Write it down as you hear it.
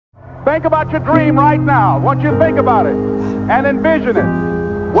Think about your dream right now. Once you think about it and envision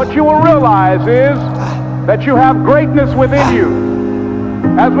it, what you will realize is that you have greatness within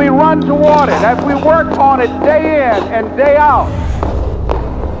you. As we run toward it, as we work on it day in and day out,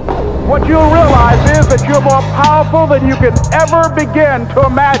 what you'll realize is that you're more powerful than you can ever begin to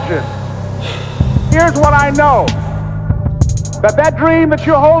imagine. Here's what I know, that dream that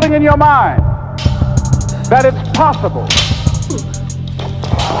you're holding in your mind, that it's possible.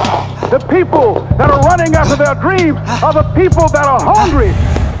 The people that are running after their dreams are the people that are hungry.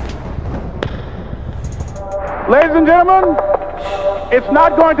 Ladies and gentlemen, it's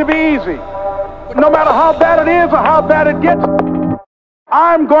not going to be easy. No matter how bad it is or how bad it gets,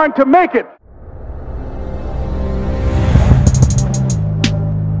 I'm going to make it.